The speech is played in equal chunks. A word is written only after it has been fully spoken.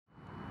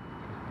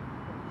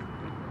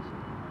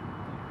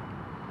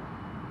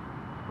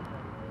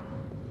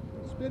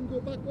Then go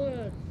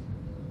backwards.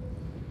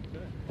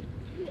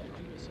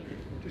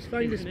 Just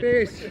find a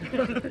space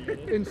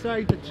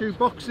inside the two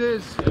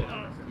boxes.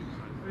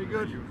 Very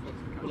good.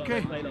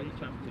 Okay.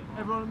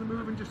 Everyone on the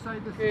move and just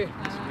side the thing.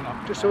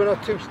 Just so we're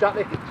not too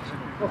static.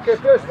 Okay,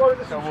 first one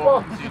into some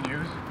spots.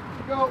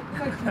 Go,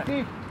 nice and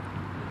deep.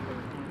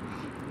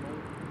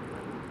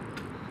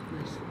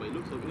 Nice.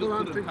 Go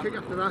out and kick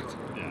after that.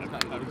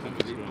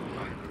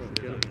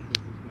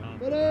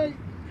 Ready?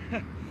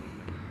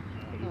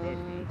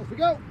 Off we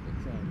go.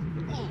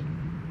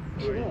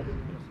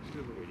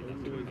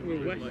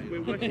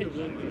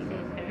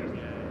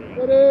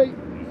 Ready?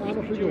 And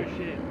off we go.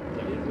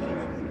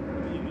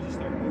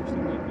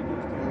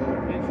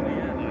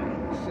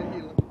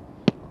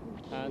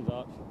 Hands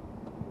up.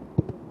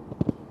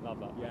 Love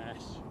that.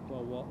 Yes.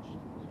 Well watched.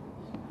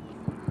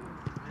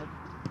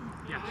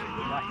 Yes.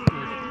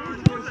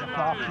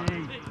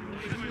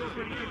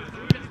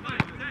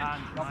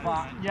 And not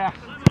back. Yes.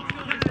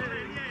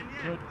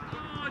 Good.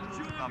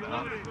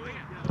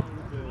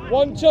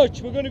 One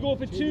touch. We're going to go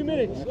for 2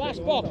 minutes.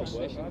 Last box.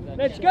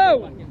 Let's go.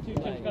 1,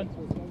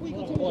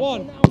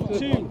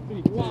 2.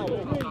 Wow.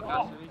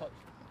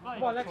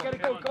 Come on, let's get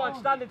it going. Come on,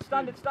 stand it. Look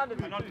at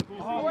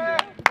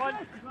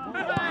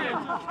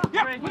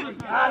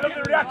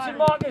the reaction,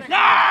 Marcus.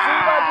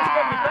 Yeah! Just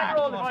getting me better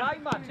all the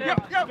time, man.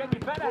 Getting me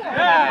better.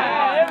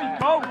 Yeah, here we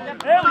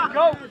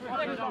go.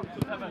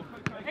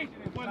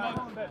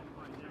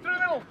 Through the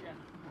middle.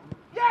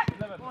 Yeah!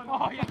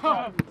 Oh,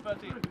 yeah.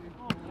 13.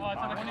 Oh,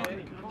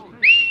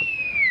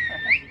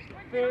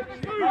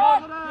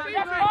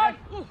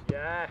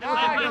 yeah.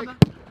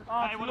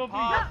 Oh, it's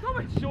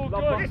lovely. It's so good. I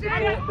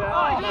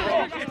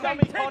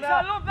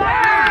love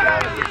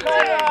that.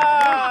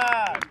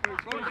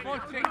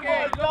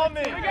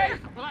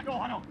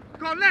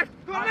 Go on, left.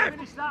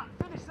 Finish that.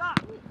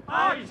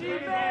 Oh,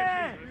 Jimmy.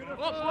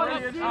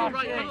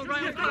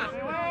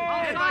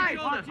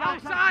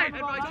 Outside.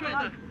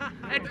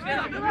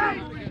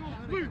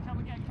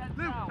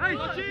 Hey,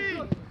 G.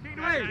 Keep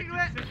it.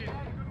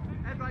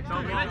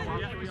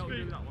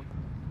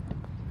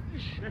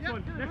 Next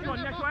one.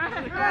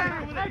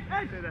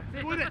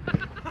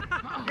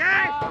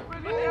 Yes!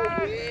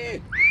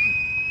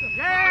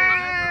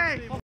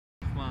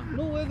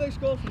 No way they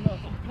score from that.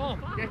 Come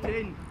get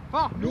in.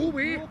 No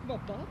way.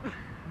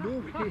 No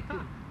way.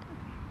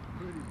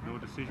 No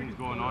decisions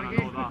going on, I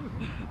know that.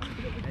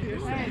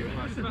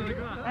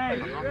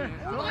 Hey!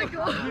 Oh my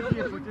God!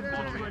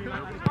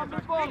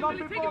 Not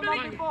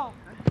before.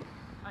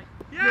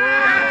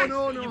 Yeah!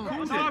 No.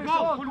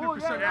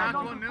 100%. Yeah,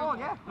 1-0.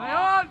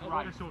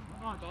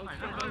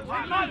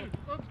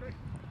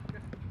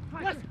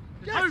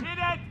 Yes! Hit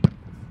it!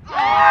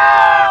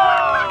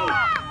 Oh!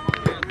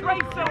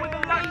 Racer with a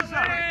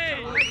laser!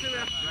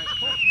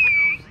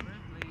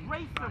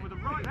 Racer with a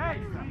right leg.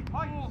 3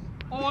 points.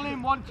 All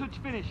in, 1 touch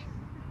finish.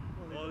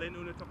 All in,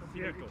 uno toca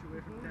finito.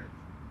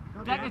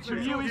 That it's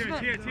from you, isn't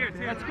it? Here.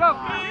 Let's go!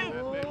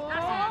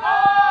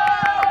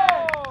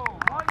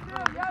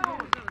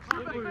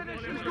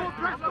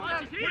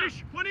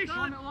 Punish!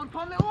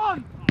 Come little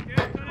one!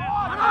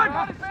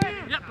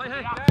 Yep, play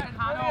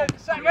here.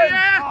 Second!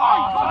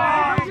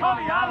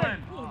 Tommy Allen!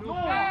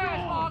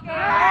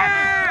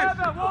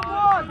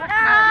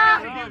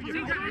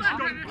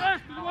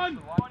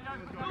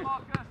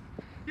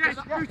 Yes!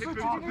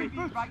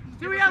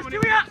 Do we ask?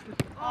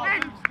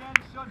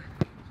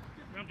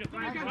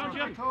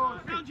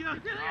 Round you!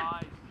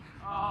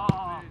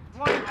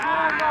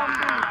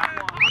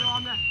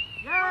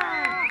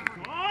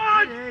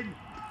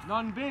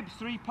 Non-bibs,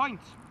 3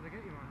 points.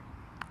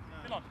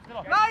 Still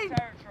on. Line!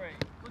 Territory.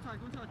 Go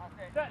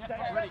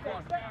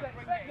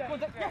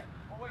inside.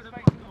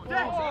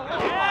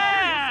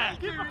 Yeah!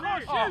 Give a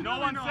caution! No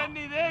one said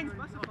anything.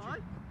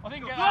 I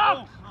think get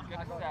that. Get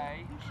to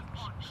say,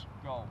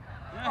 goal.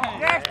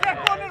 Yeah,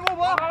 step on in,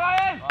 Wolver.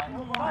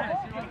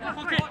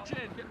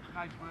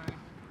 Nice work.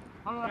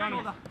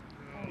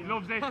 He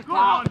loves this. Go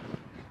on.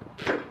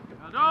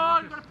 Well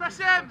done, you've got to press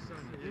him.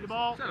 Need the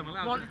ball.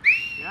 One.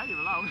 Yeah, you're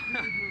allowed.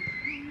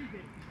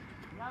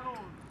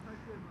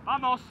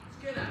 Vamos.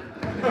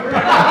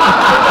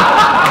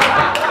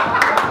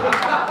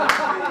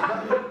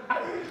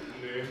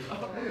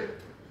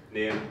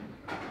 Name,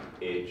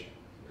 age,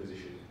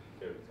 position.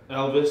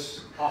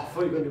 Elvis. Oh, I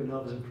thought you were going to do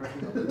Elvis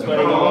impression.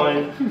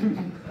 29.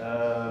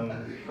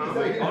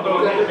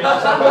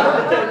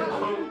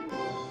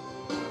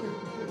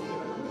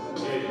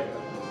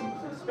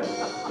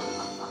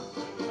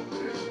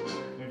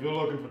 If you're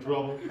looking for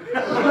trouble,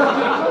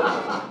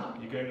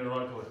 you came to the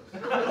right place.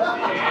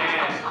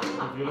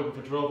 Yeah. If you're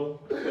looking for trouble,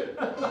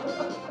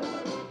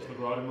 just look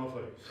right in my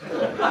face. I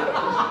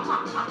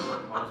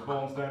was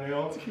born standing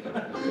up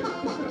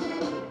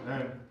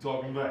and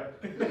talking back.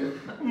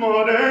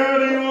 My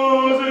daddy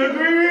was a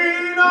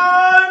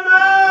green-eyed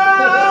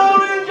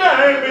mountain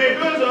jack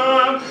because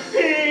I'm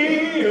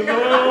evil.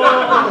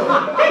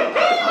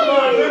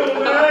 My little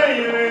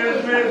name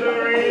is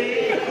Misery.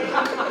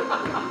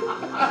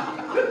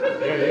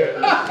 Yeah.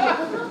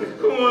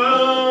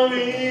 Well, I'm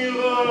evil.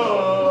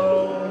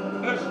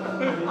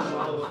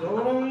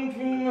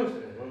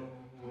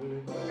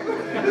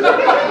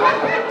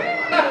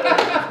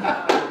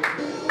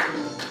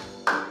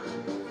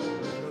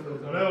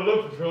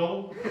 look for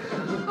trouble,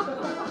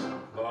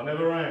 but I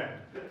never ran.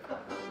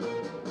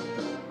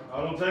 I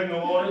don't take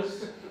no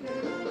orders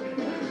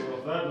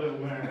off that little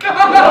man.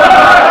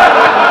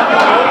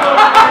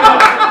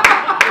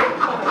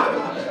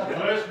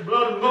 Flesh,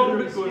 blood, and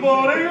bones.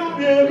 But if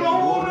you're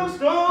gonna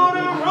start a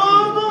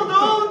rumble,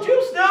 don't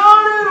you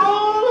start it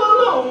all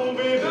alone,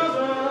 because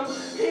I'm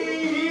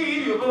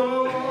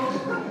evil.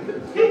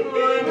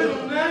 My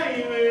middle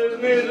name is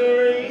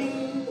Misery.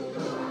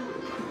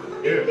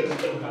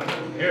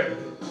 Here.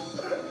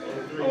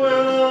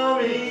 Well,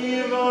 I'm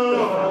evil.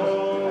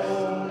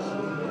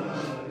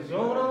 So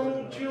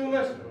don't you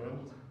mess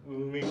with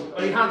me. I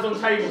need hands on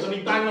tables. I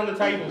need banging on the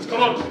tables.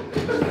 Come on.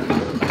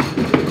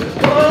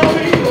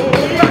 I'm evil.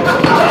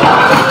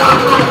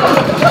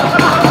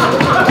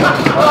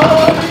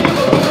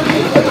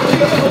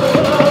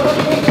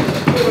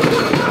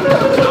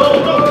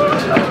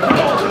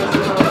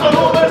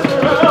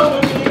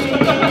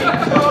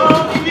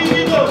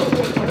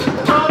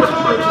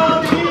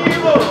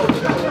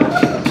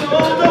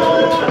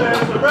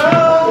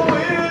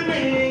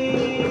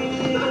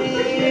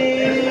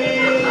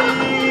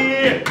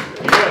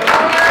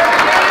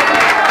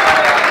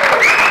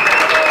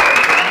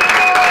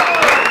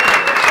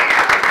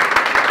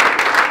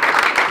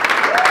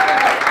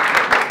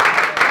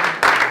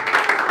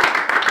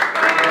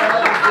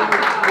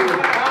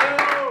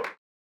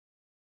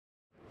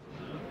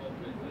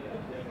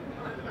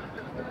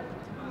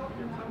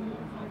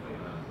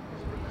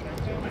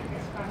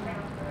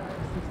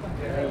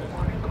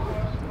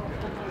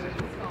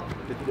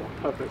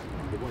 Perfect.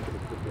 They wanted to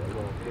put it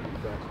along, get it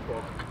back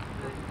across.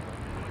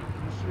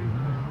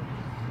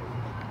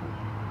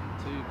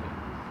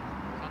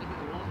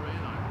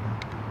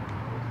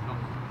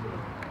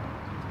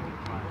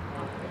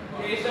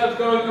 Get yourselves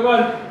going, come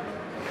on.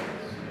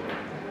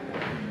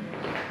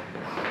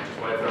 Just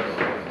wait for it.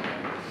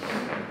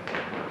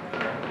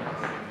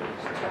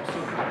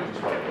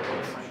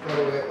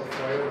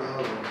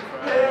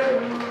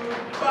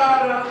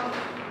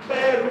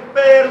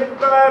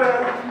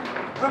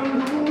 I'm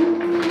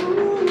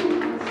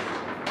loose,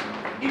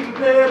 even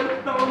better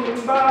than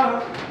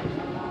by.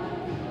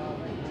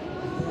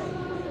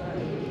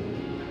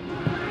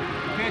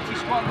 Dirty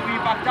squat, move you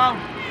back down.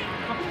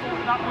 Look forward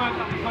to that work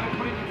that we've got to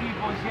put into these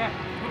boys, yeah?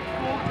 Look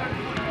forward to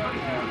everybody, we've got to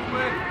do the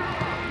work.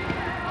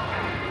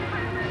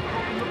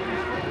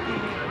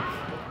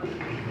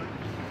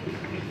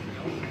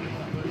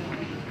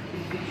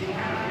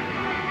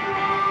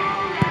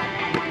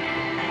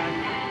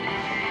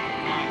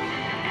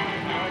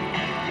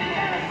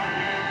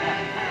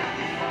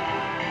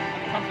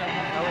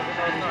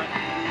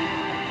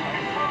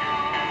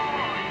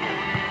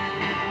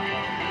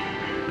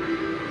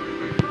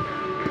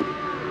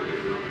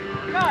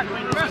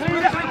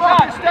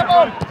 Step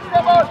on!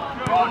 Step on!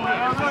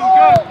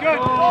 Good.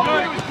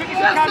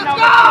 Let's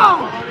go!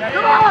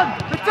 Come on!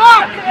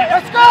 Attack!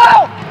 Let's go!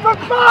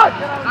 Come on!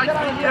 Nice to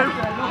meet you.